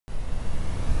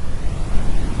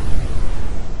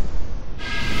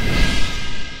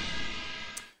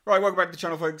Right, welcome back to the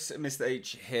channel, folks. Mr.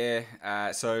 H here.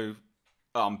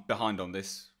 I'm behind on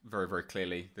this very, very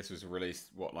clearly. This was released,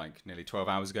 what, like nearly 12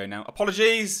 hours ago now.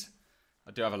 Apologies!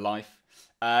 I do have a life.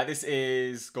 This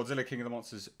is Godzilla King of the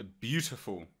Monsters, a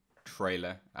beautiful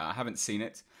trailer. I haven't seen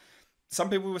it. Some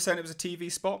people were saying it was a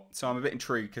TV spot, so I'm a bit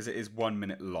intrigued because it is 1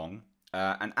 minute long.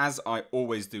 And as I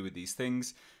always do with these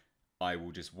things, I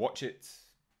will just watch it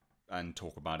and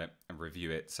talk about it and review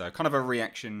it. So kind of a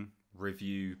reaction,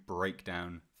 review,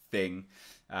 breakdown thing.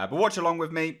 But watch along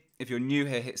with me. If you're new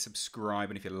here, hit subscribe.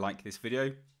 And if you like this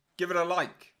video, give it a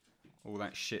like. All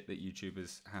that shit that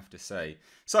YouTubers have to say.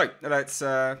 So let's,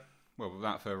 well,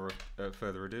 without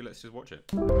further ado, let's just watch it.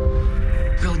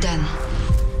 Rodan,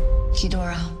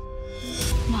 Ghidorah,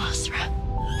 Mothra.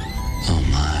 Oh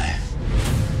my.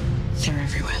 They're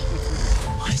everywhere.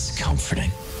 It's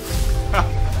comforting.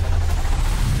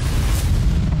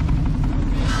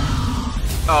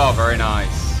 Oh, very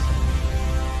nice.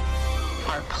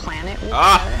 Our planet will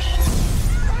perish.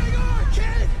 Hang on,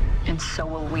 kid! And so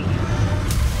will we.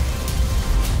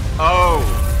 Oh.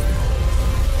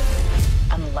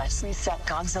 Unless we set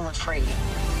Godzilla free.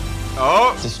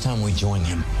 Oh. This time we join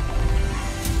him.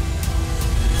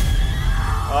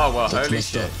 Oh, well, Let's holy mess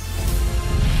shit. up.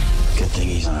 Good thing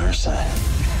he's on our side.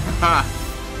 Ha.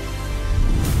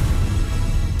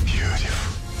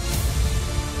 Beautiful.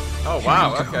 Oh,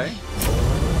 wow, okay.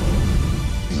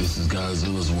 This is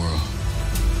Godzilla's world.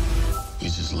 We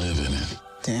just live in it.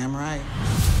 Damn right.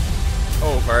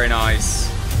 Oh, very nice.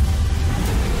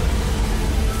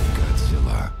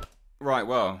 Godzilla. Right,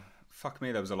 well, fuck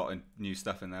me, there was a lot of new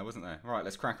stuff in there, wasn't there? Right,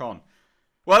 let's crack on.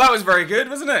 Well, that was very good,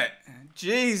 wasn't it?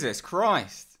 Jesus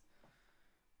Christ.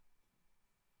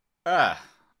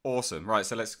 Awesome. Right,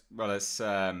 so let's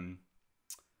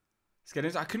get into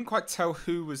it. I couldn't quite tell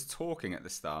who was talking at the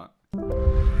start.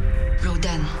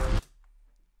 Rodan.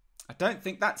 I don't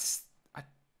think that's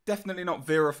definitely not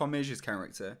Vera Farmiga's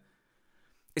character.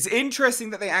 It's interesting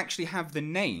that they actually have the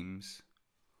names,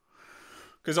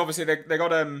 because obviously they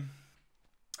got on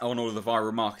all of the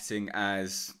viral marketing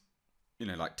as, you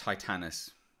know, like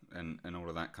Titanus and all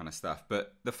of that kind of stuff.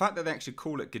 But the fact that they actually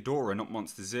call it Ghidorah, not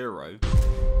Monster Zero,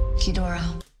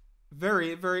 Ghidorah.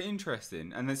 very, very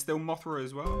interesting. And there's still Mothra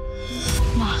as well.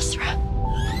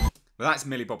 Mothra. But that's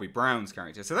Millie Bobby Brown's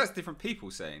character, so that's different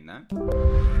people saying that.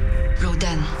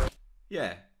 Rodan.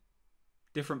 Yeah,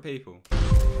 different people.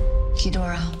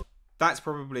 Ghidorah. That's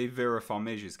probably Vera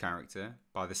Farmiga's character,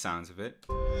 by the sounds of it.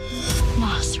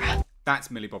 Mothra.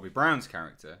 That's Millie Bobby Brown's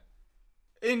character.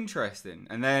 Interesting.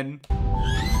 And then...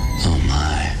 Oh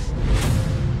my.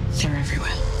 They're everywhere.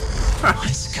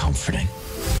 It's comforting.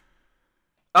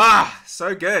 Ah,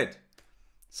 so good.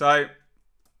 So...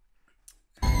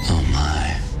 Oh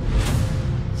my.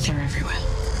 They're everywhere.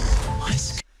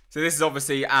 So this is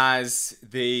obviously as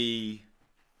the...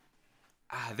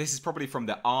 this is probably from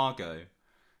the Argo,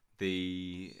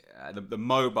 the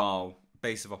mobile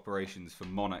base of operations for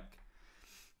Monarch.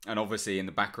 And obviously in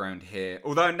the background here,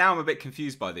 although now I'm a bit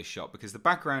confused by this shot, because the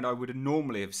background I would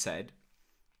normally have said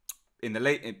in the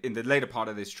later part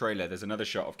of this trailer, there's another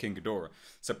shot of King Ghidorah.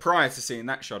 So prior to seeing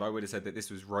that shot, I would have said that this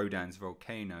was Rodan's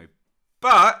volcano.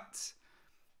 But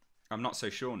I'm not so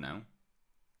sure now.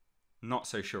 Not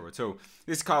so sure at all.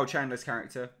 This is Kyle Chandler's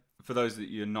character. For those that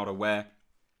you're not aware,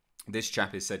 this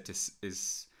chap is said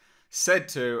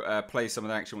to play some of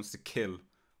the action, wants to kill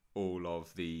all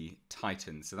of the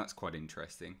Titans. So that's quite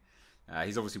interesting.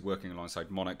 He's obviously working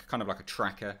alongside Monarch, kind of like a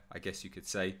tracker, I guess you could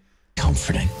say.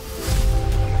 Comforting.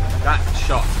 That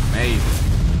shot's amazing.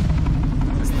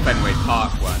 That's the Fenway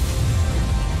Park one.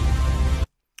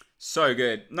 So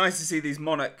good. Nice to see these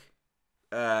Monarch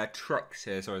trucks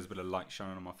here. Sorry, there's a bit of light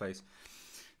shining on my face.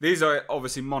 These are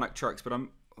obviously Monarch trucks, but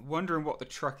I'm wondering what the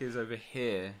truck is over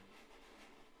here.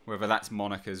 Whether that's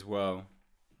Monarch as well.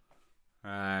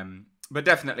 But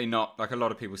definitely not. Like, a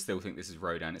lot of people still think this is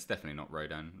Rodan. It's definitely not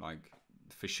Rodan. Like,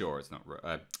 for sure it's not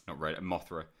Rodan.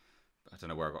 Mothra. I don't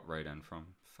know where I got Rodan from.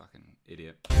 Fucking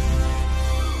idiot.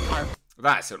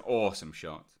 That's an awesome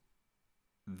shot.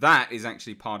 That is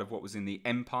actually part of what was in the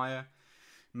Empire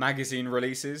magazine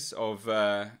releases of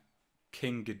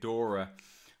King Ghidorah.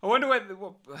 I wonder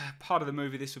what part of the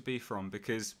movie this would be from,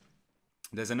 because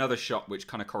there's another shot which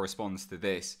kind of corresponds to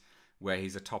this, where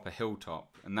he's atop a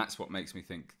hilltop, and that's what makes me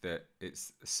think that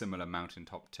it's a similar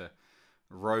mountaintop to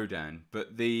Rodan.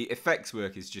 But the effects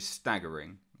work is just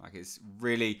staggering. Like, it's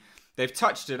really... They've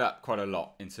touched it up quite a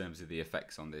lot in terms of the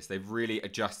effects on this. They've really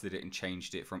adjusted it and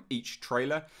changed it from each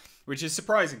trailer, which is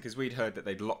surprising because we'd heard that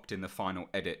they'd locked in the final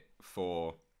edit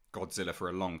for Godzilla for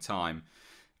a long time.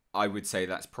 I would say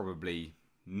that's probably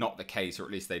not the case, or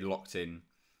at least they locked in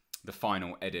the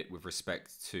final edit with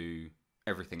respect to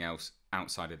everything else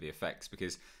outside of the effects,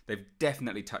 because they've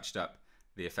definitely touched up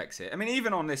the effects here. I mean,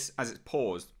 even on this, as it's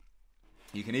paused,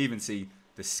 you can even see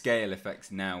the scale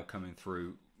effects now coming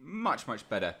through much, much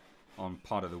better on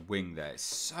part of the wing there. It's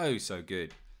so, so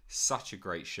good. Such a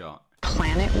great shot.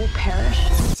 Planet will perish.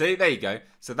 See, there you go.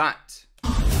 So that...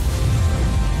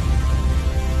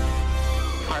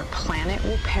 Our planet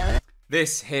will perish.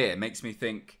 This here makes me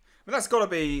think, but that's got to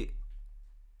be...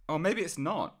 Oh, maybe it's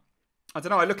not. I don't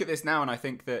know. I look at this now and I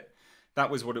think that that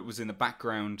was what it was in the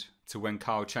background to when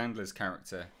Kyle Chandler's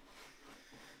character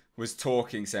was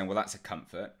talking, saying, well, that's a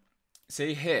comfort.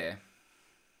 See here.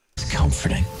 It's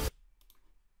comforting.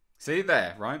 See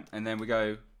there, right? And then we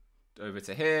go over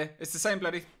to here. It's the same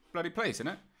bloody place, isn't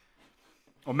it?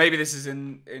 Or maybe this is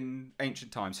in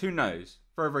ancient times. Who knows?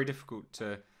 Very, very difficult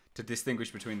to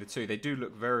distinguish between the two. They do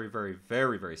look very, very,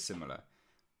 very, very similar.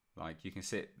 Like, you can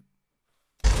see it.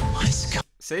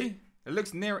 See? It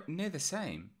looks near the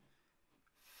same.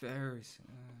 Very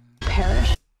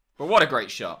Perish. But what a great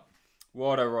shot.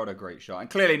 What a great shot. And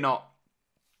clearly not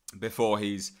before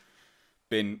he's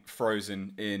been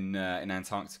frozen in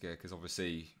Antarctica, because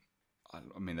obviously,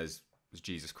 I mean, there's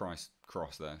Jesus Christ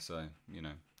cross there, so, you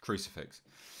know, crucifix.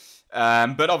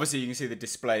 But obviously you can see the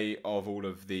display of all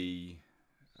of the,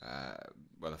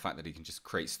 well, the fact that he can just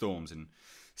create storms and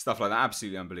stuff like that.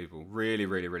 Absolutely unbelievable. Really,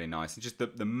 really, really nice. And just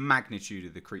the magnitude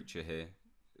of the creature here.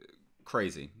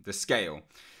 Crazy. The scale.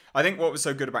 I think what was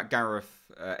so good about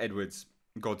Gareth Edwards'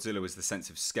 Godzilla was the sense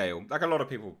of scale. Like a lot of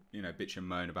people, you know, bitch and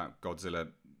moan about Godzilla.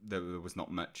 There was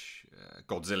not much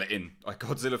Godzilla in a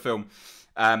Godzilla film.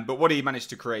 But what he managed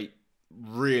to create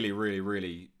really, really,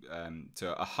 really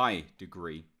to a high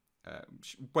degree,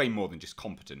 way more than just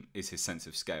competent, is his sense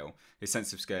of scale. His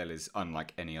sense of scale is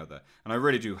unlike any other. And I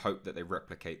really do hope that they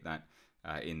replicate that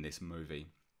in this movie.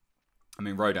 I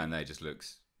mean, Rodan there just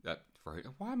looks...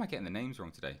 why am I getting the names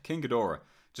wrong today? King Ghidorah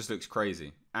just looks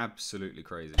crazy. Absolutely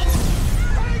crazy.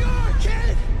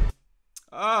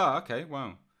 Ah, okay,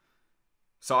 wow.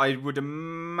 So I would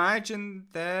imagine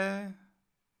they're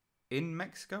in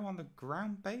Mexico on the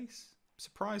ground base.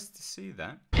 Surprised to see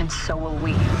that. And so will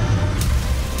we.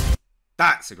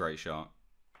 That's a great shot.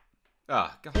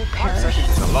 Ah, God, 5 seconds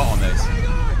is a lot on this.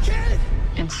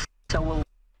 And so will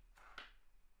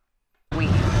we.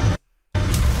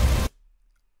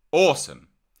 Awesome.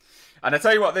 And I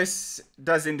tell you what this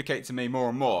does indicate to me more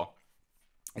and more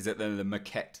is that the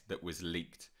maquette that was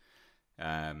leaked,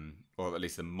 or at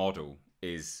least the model,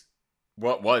 is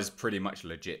what was pretty much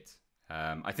legit.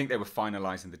 I think they were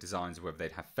finalising the designs of whether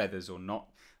they'd have feathers or not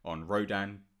on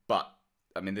Rodan. But,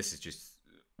 I mean, this is just...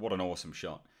 what an awesome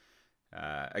shot.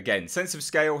 Again, sense of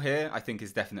scale here, I think,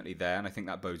 is definitely there. And I think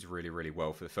that bodes really, really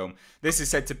well for the film. This is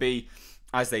said to be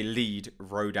as they lead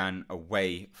Rodan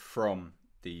away from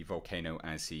the volcano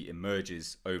as he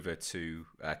emerges over to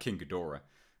King Ghidorah.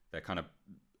 They're kind of...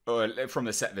 from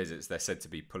the set visits, they're said to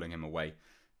be pulling him away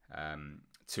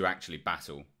to actually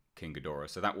battle King Ghidorah.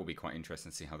 So that will be quite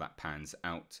interesting to see how that pans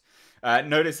out.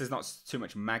 Notice there's not too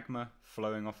much magma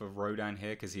flowing off of Rodan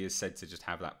here, because he is said to just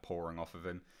have that pouring off of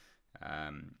him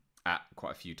at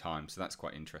quite a few times. So that's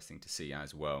quite interesting to see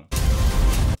as well.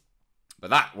 But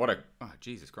that, what a... oh,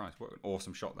 Jesus Christ, what an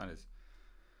awesome shot that is.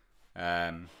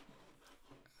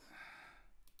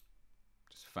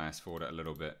 Just fast forward it a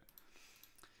little bit.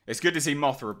 It's good to see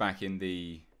Mothra back in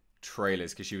the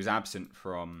trailers, because she was absent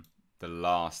from the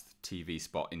last TV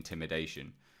spot,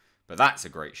 Intimidation. But that's a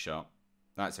great shot.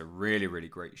 That's a really, really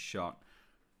great shot.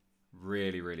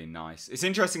 Really, really nice. It's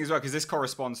interesting as well, because this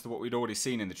corresponds to what we'd already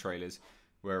seen in the trailers,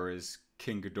 whereas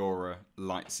King Ghidorah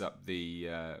lights up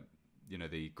the, you know,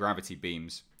 the gravity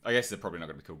beams. I guess they're probably not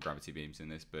going to be called gravity beams in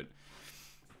this, but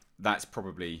that's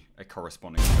probably a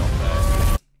corresponding shot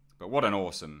there. But what an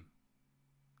awesome...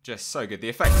 just so good. The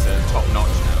effects are top-notch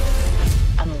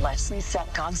now. Unless we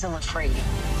set Godzilla free.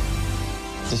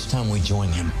 This time we join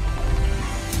him.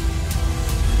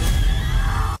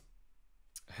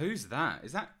 Who's that?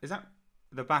 Is that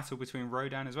the battle between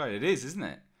Rodan as well? It is, isn't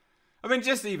it? I mean,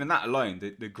 just even that alone,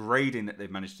 the grading that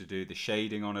they've managed to do, the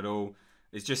shading on it all,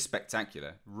 is just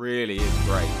spectacular. Really is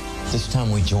great. This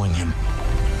time we join him.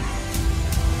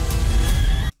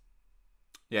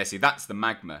 Yeah, see, that's the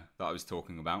magma that I was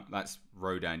talking about. That's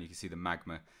Rodan. You can see the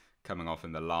magma coming off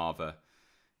in the lava.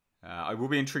 I will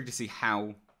be intrigued to see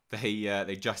how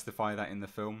they justify that in the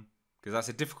film, because that's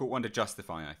a difficult one to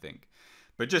justify, I think.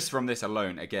 But just from this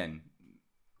alone, again,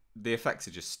 the effects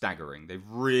are just staggering. They've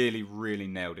really, really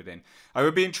nailed it in. I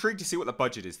would be intrigued to see what the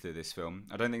budget is to this film.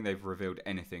 I don't think they've revealed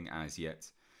anything as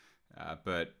yet.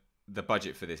 But the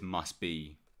budget for this must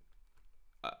be,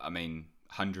 I mean,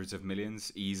 hundreds of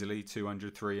millions easily,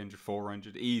 200, 300,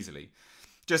 400 easily.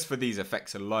 Just for these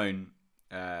effects alone,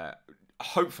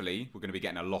 hopefully we're going to be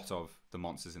getting a lot of the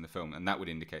monsters in the film, and that would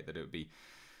indicate that it would be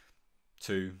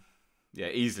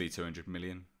easily 200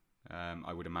 million,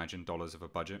 I would imagine, dollars of a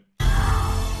budget.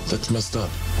 That's messed up.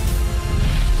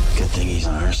 Good thing he's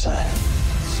on our side.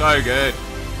 So good.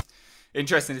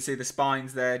 Interesting to see the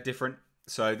spines there different.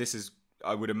 So this is,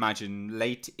 I would imagine,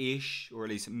 late-ish, or at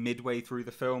least midway through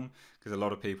the film, because a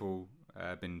lot of people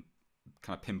have been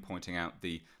kind of pinpointing out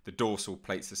the dorsal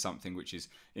plates as something which is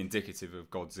indicative of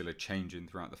Godzilla changing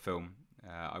throughout the film.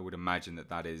 I would imagine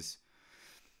that is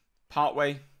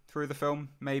partway through the film,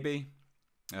 maybe,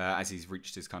 as he's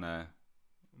reached his kind of...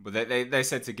 But they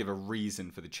said to give a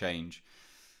reason for the change,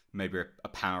 maybe a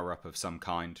power-up of some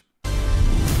kind.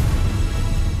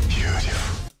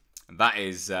 Beautiful. And that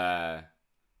is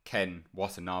Ken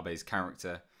Watanabe's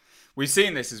character. We've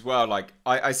seen this as well. Like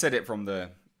I said it from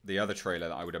the other trailer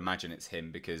that I would imagine it's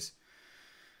him, because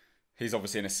he's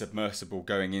obviously in a submersible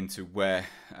going into where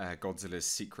Godzilla's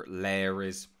secret lair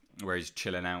is, where he's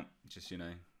chilling out, just, you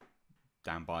know,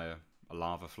 down by a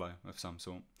lava flow of some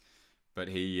sort. But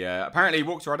he apparently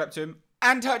walks right up to him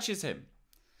and touches him,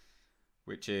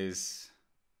 which is,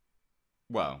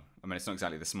 well, I mean, it's not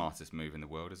exactly the smartest move in the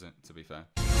world, is it, to be fair?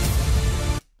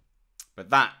 But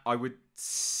that, I would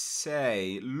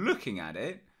say, looking at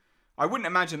it, I wouldn't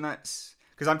imagine that's...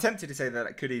 Because I'm tempted to say that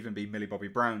it could even be Millie Bobby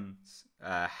Brown's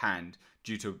hand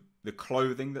due to the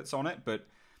clothing that's on it, but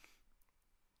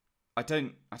I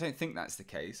don't think that's the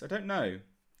case. I don't know,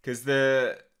 because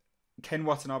the Ken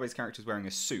Watanabe's character is wearing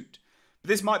a suit, but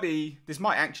this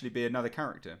might actually be another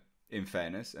character, in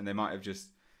fairness, and they might have just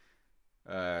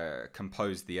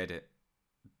composed the edit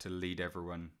to lead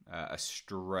everyone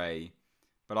astray.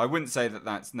 But I wouldn't say that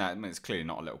that's... No, I mean, it's clearly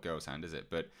not a little girl's hand, is it?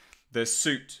 But the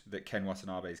suit that Ken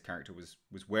Watanabe's character was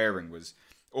wearing was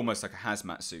almost like a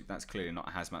hazmat suit. That's clearly not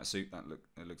a hazmat suit.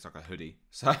 It looks like a hoodie.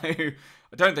 So I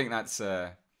don't think that's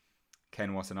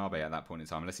Ken Watanabe at that point in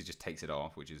time, unless he just takes it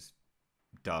off, which is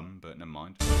dumb, but never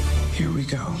mind. Here we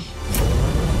go.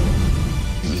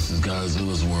 This is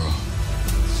Godzilla's world.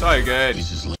 So good. We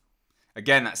just live.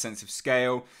 Again, that sense of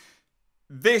scale.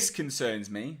 This concerns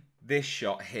me, this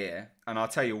shot here, and I'll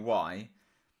tell you why.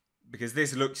 Because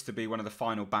this looks to be one of the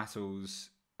final battles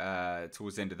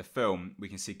towards the end of the film. We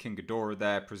can see King Ghidorah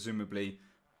there, presumably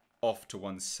off to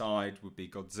one side would be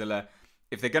Godzilla.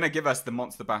 If they're going to give us the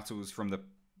monster battles from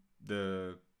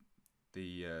the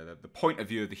point of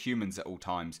view of the humans at all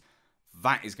times,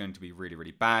 that is going to be really,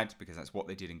 really bad, because that's what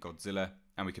they did in Godzilla,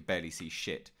 and we could barely see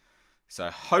shit. So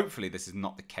hopefully this is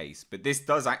not the case, but this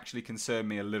does actually concern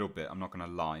me a little bit, I'm not going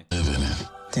to lie.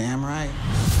 Damn right.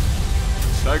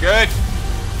 So good!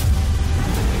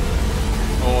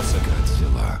 Awesome.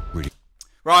 Godzilla.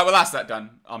 Right, well, that's that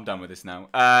done. I'm done with this now.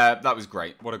 That was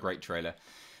great. What a great trailer.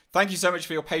 Thank you so much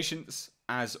for your patience,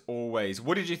 as always.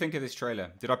 What did you think of this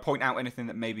trailer? Did I point out anything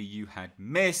that maybe you had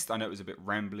missed? I know it was a bit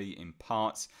rambly in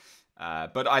parts,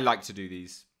 but I like to do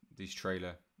these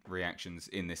trailer reactions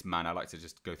in this manner. I like to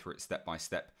just go through it step by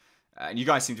step. And you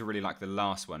guys seem to really like the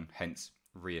last one, hence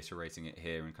reiterating it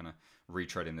here and kind of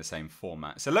retreading the same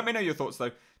format. So let me know your thoughts,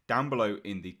 though, down below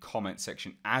in the comment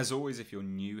section. As always, if you're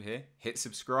new here, hit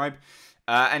subscribe.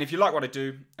 And if you like what I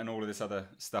do and all of this other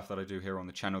stuff that I do here on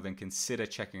the channel, then consider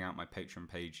checking out my Patreon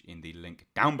page in the link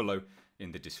down below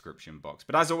in the description box.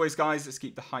 But as always, guys, let's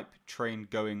keep the hype train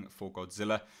going for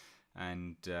Godzilla.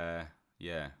 And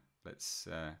yeah, let's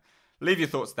leave your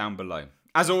thoughts down below.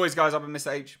 As always, guys, I've been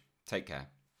Mr. H. Take care.